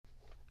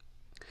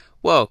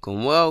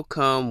Welcome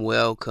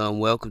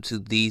to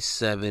the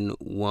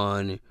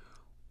 711.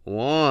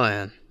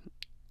 And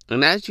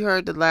as you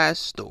heard the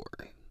last story,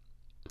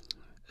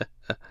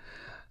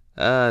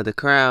 The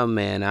Crown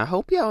Man. I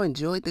hope y'all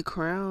enjoyed The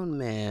Crown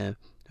Man.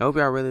 I hope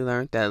y'all really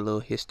learned that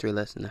little history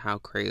lesson of how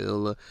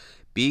Crayola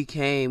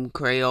became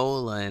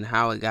Crayola and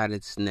how it got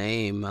its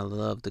name. I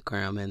love The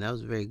Crown Man. That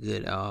was very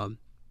good.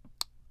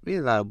 Read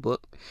a lot of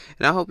book.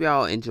 And I hope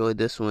y'all enjoyed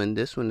this one.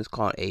 This one is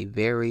called A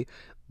Very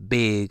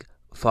Big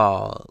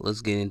Fall. Let's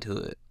get into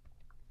it.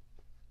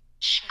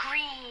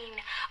 Green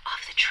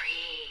of the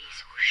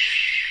trees.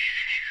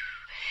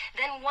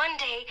 Then one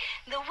day,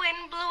 the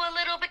wind blew a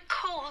little bit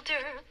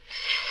colder.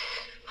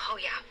 Oh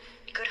yeah,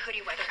 good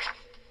hoodie weather.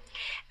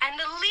 And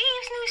the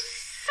leaves knew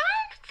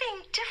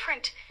something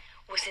different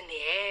was in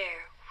the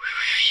air.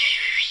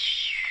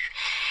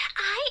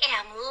 I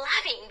am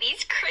loving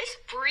these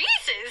crisp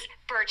breezes,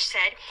 Birch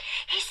said.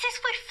 Is this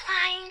what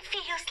flying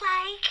feels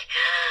like?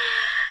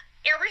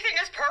 Everything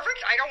is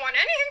perfect. I don't want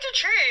anything to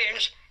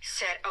change,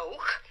 said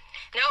Oak.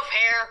 No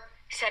fair,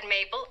 said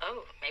Maple.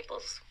 Oh,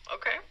 Maples,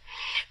 okay.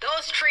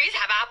 Those trees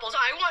have apples.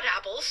 I want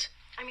apples.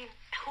 I mean,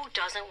 who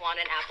doesn't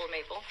want an apple,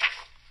 Maple?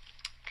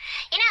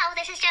 You know,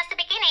 this is just the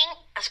beginning,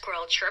 a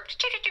squirrel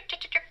chirped. Chirp, chirp, chirp,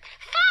 chirp, chirp.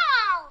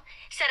 Fall,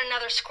 said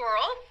another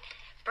squirrel.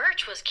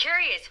 Birch was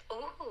curious.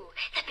 Ooh,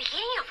 the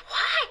beginning of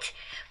what?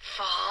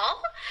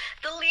 Fall?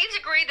 The leaves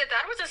agreed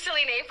that was a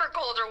silly name for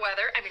colder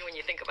weather. I mean, when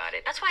you think about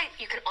it. That's why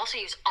you can also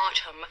use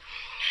autumn.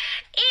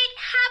 It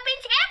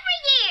happens every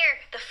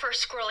year, the first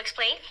squirrel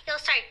explained.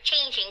 You'll start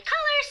changing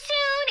colors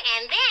soon,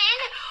 and then...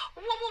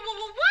 What?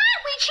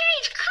 We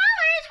change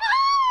colors?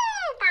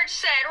 Woohoo! Birch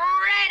said,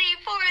 ready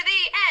for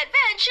the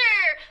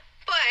adventure.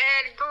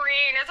 But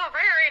green is a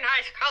very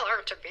nice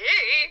color to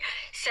be,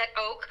 said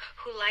Oak,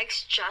 who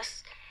likes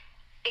just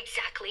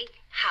exactly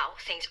how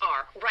things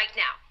are right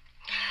now.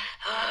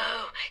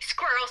 Oh,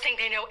 squirrels think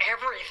they know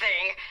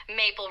everything.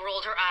 Maple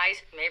rolled her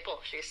eyes.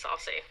 Maple, she's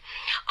saucy.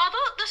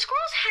 Although the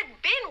squirrels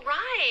had been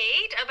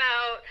right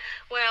about,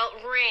 well,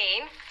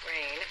 rain,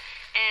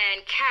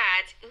 and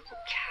cats,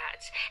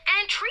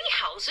 and tree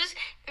houses,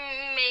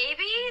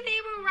 maybe they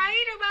were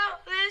right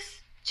about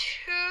this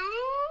too?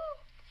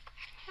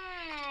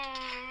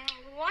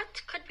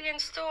 What could be in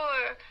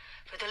store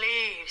for the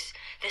leaves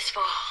this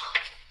fall?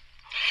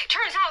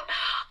 Turns out,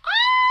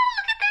 oh,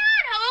 look at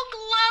that! Oak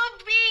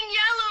loved being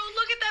yellow.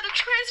 Look at that, a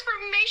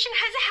transformation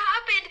has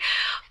happened.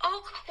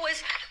 Oak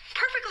was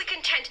perfectly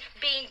content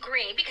being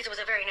green because it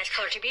was a very nice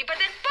color to be, but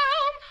then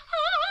boom,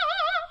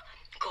 oh,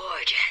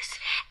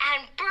 gorgeous.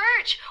 And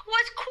Birch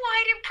was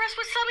quite impressed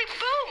with suddenly,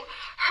 boom,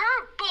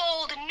 her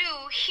bold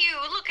new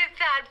hue. Look at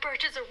that,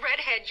 Birch is a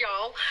redhead,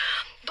 y'all.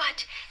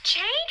 But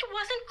change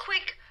wasn't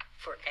quick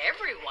for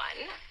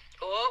everyone.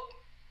 Oh,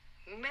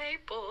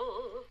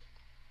 Maple.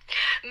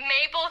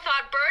 Maple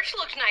thought Birch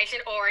looked nice in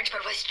orange,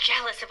 but was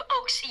jealous of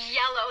Oak's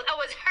yellow. That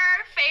was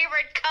her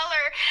favorite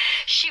color.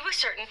 She was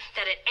certain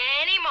that at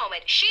any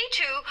moment, she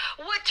too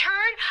would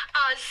turn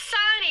a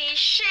sunny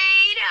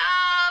shade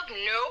of...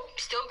 Nope,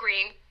 still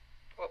green.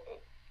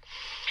 Uh-oh.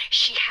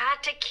 She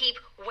had to keep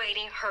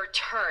waiting her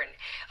turn.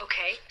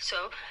 Okay,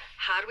 so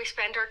how do we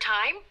spend our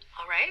time?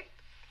 All right.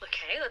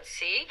 Okay, let's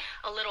see.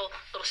 A little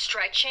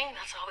stretching.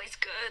 That's always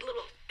good.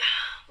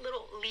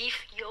 Little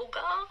leaf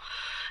yoga.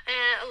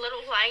 And a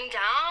little lying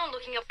down,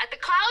 looking up at the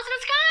clouds in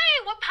the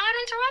sky. What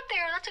patterns are up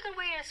there? That's a good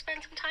way to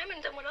spend some time. And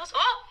then what else?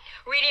 Oh,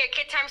 reading a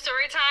kid time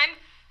story time.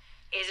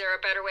 Is there a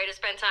better way to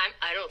spend time?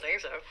 I don't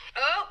think so.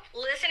 Oh,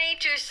 listening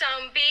to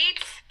some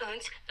beats.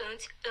 Oons,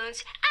 oons,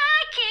 oons.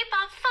 I keep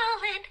on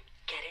falling.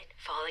 Get it?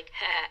 Falling.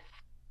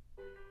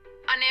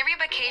 On every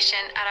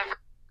vacation out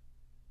of...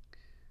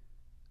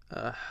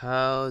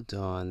 Hold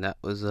on, that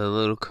was a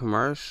little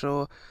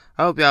commercial.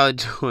 I hope y'all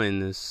enjoying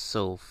this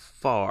so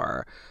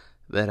far,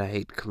 but I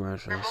hate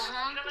commercials.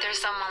 Home, there's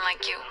someone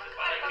like you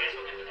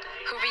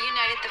who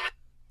reunited the...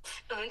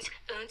 Oons,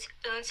 oons,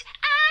 oons.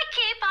 I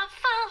keep on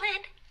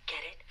falling.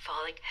 Get it?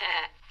 Falling.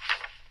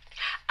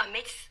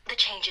 Amidst the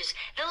changes,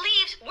 the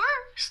leaves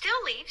were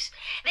still leaves.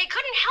 They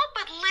couldn't help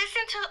but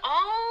listen to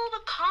all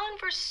the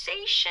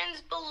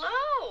conversations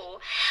below.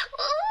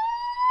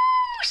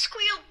 Ooh,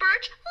 squealed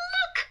Birch.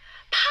 Look!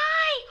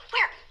 Pie!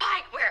 Where?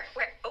 Pie?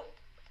 Where? Oh,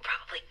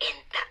 probably in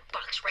that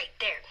box right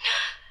there.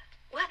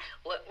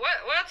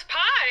 What's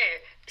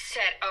pie?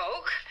 Said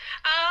Oak.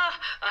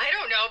 I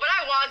don't know, but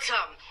I want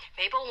some.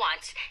 Maple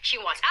wants. She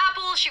wants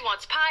apples, she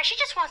wants pie, she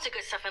just wants the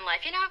good stuff in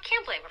life, you know?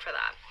 Can't blame her for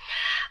that.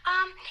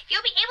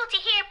 You'll be able to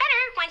hear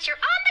better once you're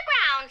on the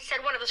ground,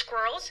 said one of the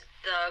squirrels.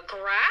 The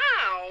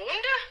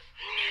ground?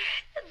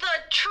 The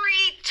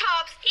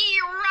treetops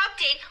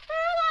erupted.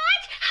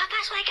 What? How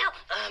fast will I go?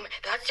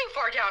 That's too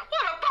far down.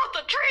 What about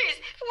the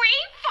trees? We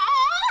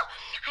fall?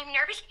 I'm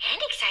nervous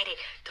and excited.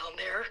 Down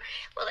there.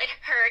 Will it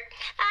hurt?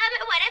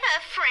 What if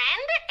a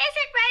friend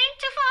isn't ready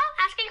to fall?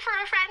 Asking for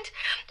a friend.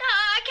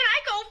 Can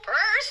I go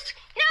first?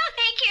 No,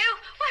 thank you.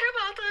 What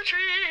about the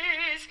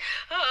trees?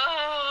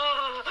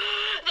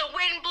 The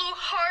wind blew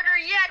harder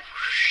yet.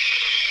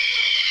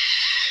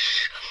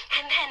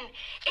 And then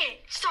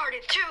it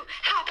started to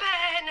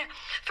happen. 10.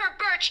 For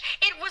Birch,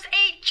 it was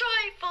a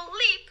joyful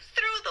leap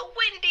through the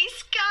windy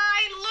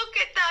sky. Look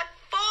at that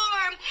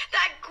form,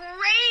 that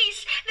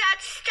grace,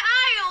 that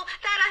style,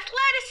 that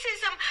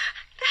athleticism,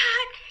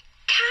 that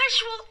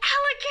casual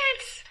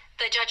elegance.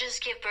 The judges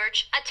give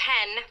Birch a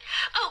 10.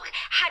 Oak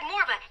had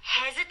more of a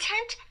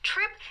hesitant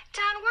trip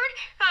downward.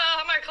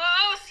 Oh, am I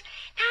close?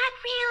 Not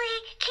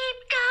really. Keep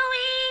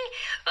going.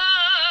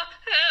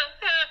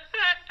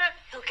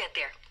 He'll get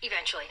there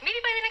eventually,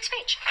 maybe by the next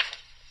page.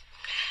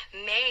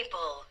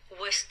 Maple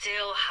was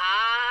still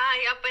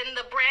high up in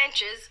the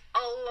branches,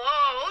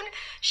 alone.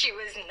 She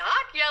was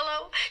not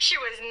yellow. She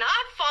was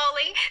not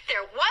falling.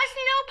 There was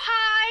no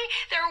pie.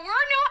 There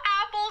were no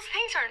apples.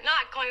 Things are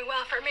not going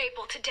well for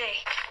Maple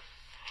today.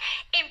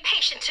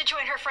 Impatient to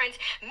join her friends,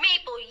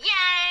 Maple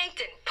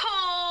yanked and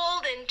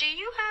pulled. And do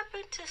you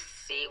happen to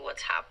see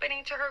what's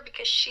happening to her?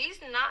 Because she's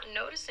not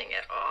noticing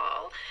at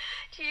all.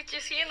 Did you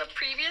see in the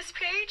previous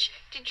page?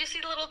 Did you see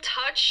the little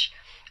touch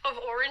of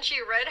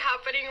orangey red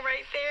happening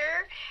right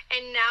there?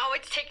 And now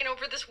it's taken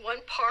over this one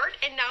part.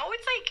 And now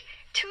it's like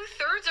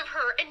 2/3 of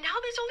her. And now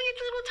there's only a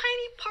little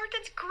tiny part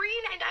that's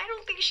green. And I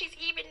don't think she's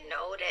even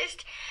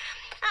noticed.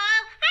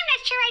 I'm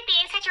not sure I'd be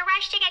in such a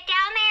rush to get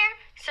down there,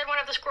 said one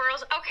of the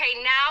squirrels.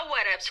 Okay, now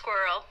what up,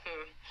 squirrel?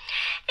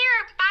 There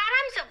are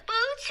bottoms of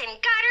boots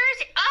and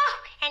gutters,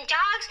 and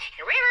dogs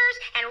and rivers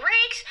and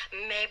rakes.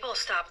 Maple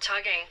stopped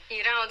tugging.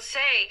 You don't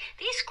say.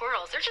 These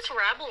squirrels, they're just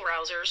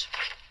rabble-rousers.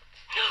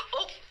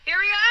 Oh, here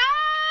we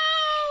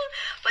go!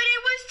 But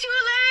it was too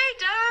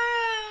late.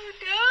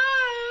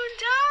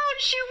 Down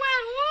she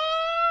went. Woo!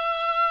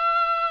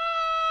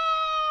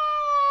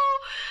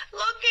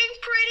 Looking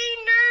pretty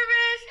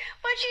nervous,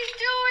 but she's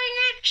doing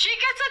it. She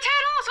gets a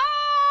 10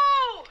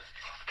 also!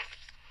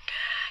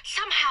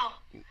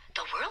 Somehow,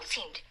 the world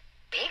seemed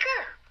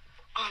bigger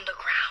on the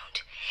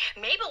ground.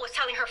 Mabel was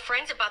telling her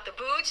friends about the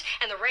boots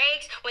and the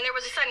rakes when there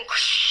was a sudden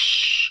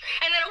whoosh,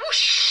 and then a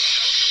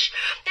whoosh.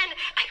 And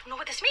I don't know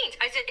what this means.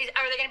 Are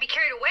they going to be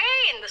carried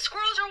away? And the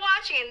squirrels are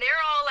watching, and they're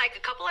all like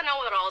a couple of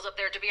know-it-alls up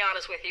there, to be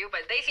honest with you.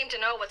 But they seem to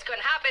know what's going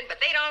to happen, but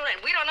they don't,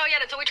 and we don't know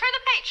yet until we turn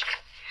the page.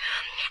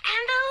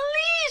 And the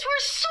leaves were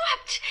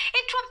swept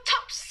into a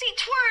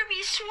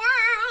topsy-turvy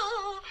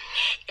swirl.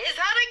 Is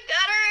that a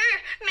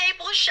gutter?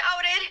 Maple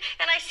shouted.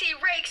 And I see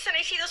rakes and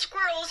I see the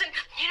squirrels, and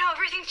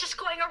everything's just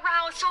going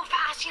around so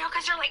fast,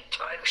 because they're like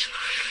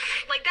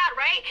that,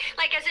 right?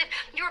 Like as if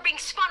you were being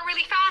spun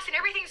really fast and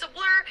everything's a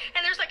blur,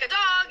 and there's like a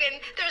dog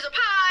and there's a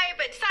pie,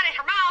 but it's not in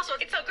her mouth, so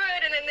it's so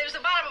good, and then there's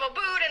the bottom of a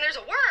boot and there's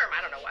a worm.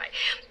 I don't know why.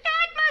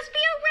 That must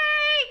be a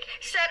rake,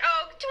 said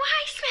Oak. Do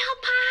I smell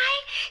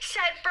pie?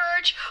 Said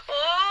Birch.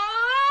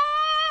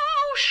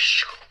 Oh,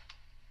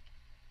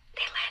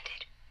 they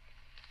landed.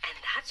 And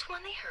that's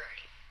when they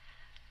heard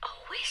a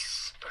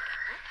whisper.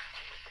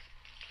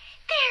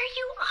 There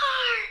you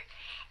are.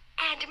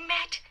 And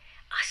met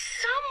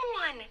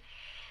someone.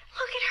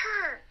 Look at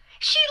her.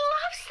 She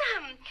loves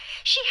them.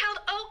 She held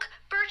Oak,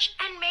 Birch,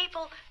 and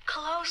Maple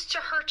close to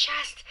her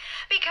chest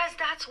because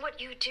that's what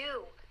you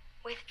do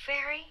with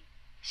very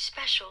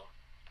special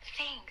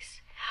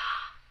things.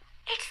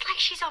 It's like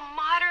she's a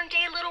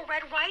modern-day Little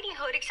Red Riding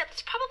Hood, except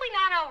it's probably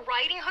not a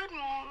riding hood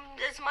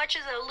as much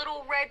as a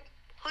little red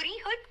hoodie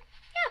hood.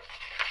 Yeah.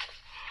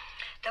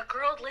 The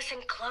girl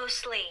listened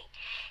closely.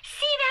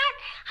 See that?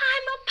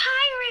 I'm a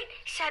pirate,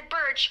 said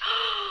Birch.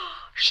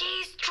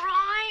 She's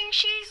drawing.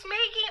 She's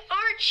making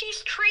art.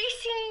 She's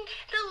tracing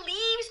the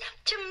leaves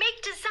to make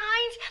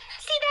designs.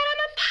 See that?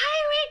 I'm a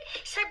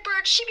pirate, said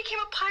Birch. She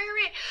became a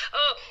pirate.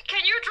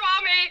 Can you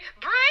draw me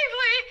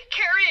bravely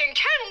carrying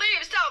 10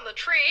 leaves down the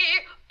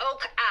tree?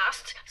 Oak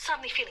asked,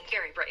 suddenly feeling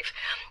very brave.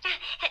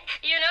 I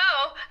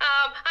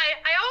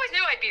always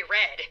knew I'd be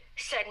red,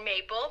 said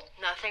Maple.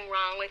 Nothing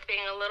wrong with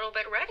being a little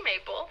bit red,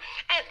 Maple.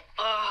 And,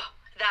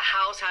 the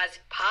house has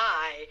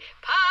pie,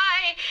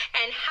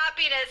 and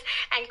happiness,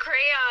 and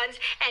crayons,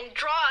 and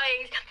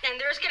drawings, and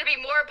there's going to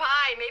be more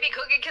pie, maybe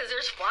cooking because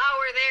there's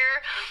flour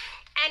there.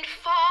 And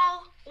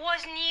fall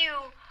was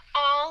new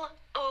all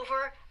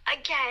over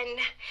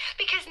again,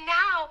 because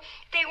now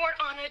they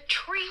weren't on a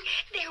tree,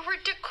 they were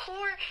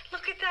decor.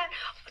 Look at that.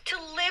 To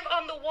live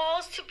on the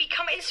walls, to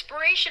become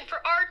inspiration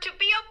for art, to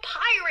be a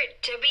pirate,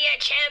 to be a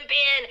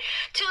champion,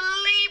 to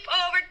leap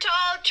over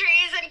tall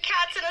trees and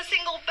cats in a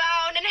single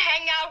bound, and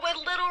hang out with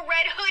Little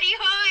Red Hoodie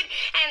Hood.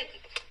 And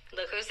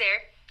look who's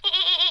there.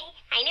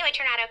 I knew it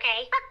turned out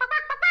okay.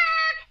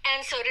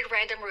 And so did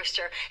Random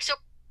Rooster. So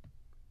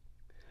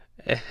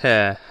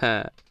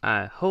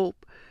I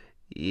hope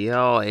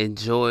y'all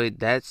enjoyed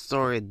that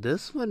story.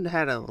 This one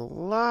had a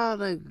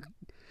lot of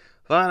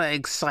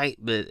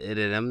excitement in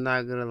it. I'm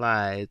not gonna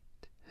lie.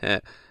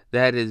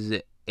 That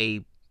is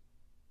a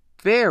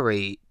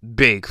very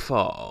big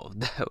fall.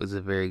 That was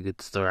a very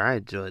good story. I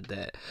enjoyed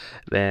that,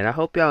 man. I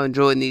hope y'all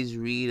enjoying these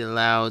read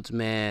alouds,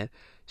 man.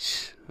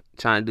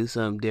 Trying to do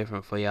something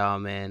different for y'all,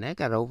 man. That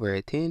got over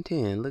at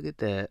 10:10. Look at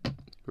that.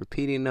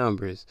 Repeating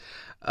numbers.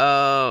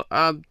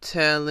 I'm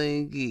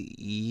telling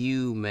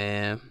you,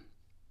 man.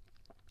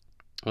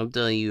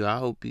 I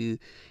hope you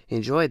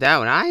enjoyed that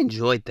one. I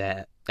enjoyed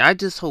that. I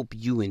just hope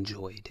you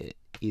enjoyed it.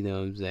 You know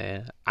what I'm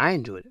saying? I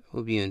enjoyed it.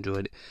 Hope you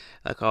enjoyed it.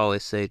 Like I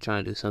always say,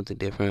 trying to do something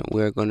different.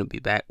 We're going to be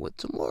back with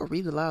some more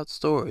read aloud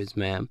stories,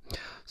 man.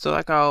 So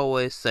like I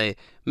always say,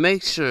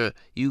 make sure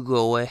you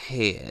go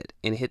ahead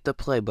and hit the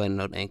play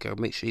button on Anchor.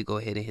 Make sure you go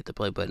ahead and hit the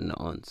play button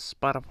on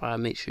Spotify.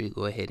 Make sure you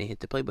go ahead and hit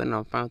the play button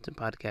on Fountain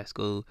Podcast.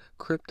 Go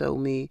Crypto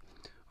Me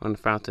on the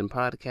Fountain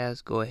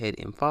Podcast. Go ahead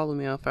and follow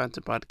me on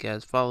Fountain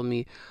Podcast. Follow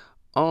me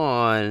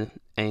on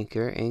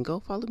Anchor, and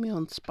go follow me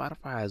on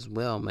Spotify as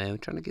well, man. I'm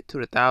trying to get to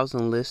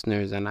 1,000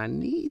 listeners, and I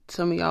need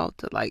some of y'all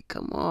to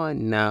come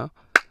on now,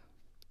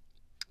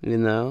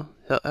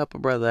 help a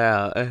brother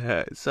out.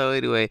 So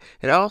anyway,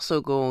 it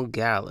also go on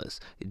Gallus,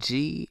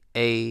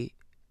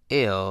 GALAS.FM,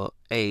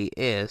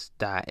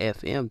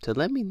 to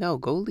let me know.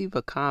 Go leave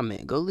a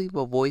comment, go leave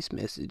a voice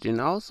message,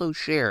 and also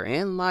share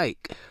and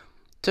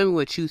tell me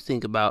what you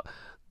think about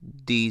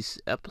these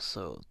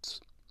episodes,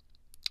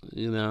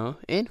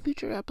 and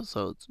future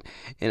episodes.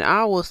 And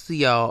I will see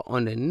y'all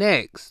on the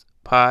next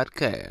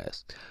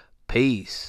podcast. Peace.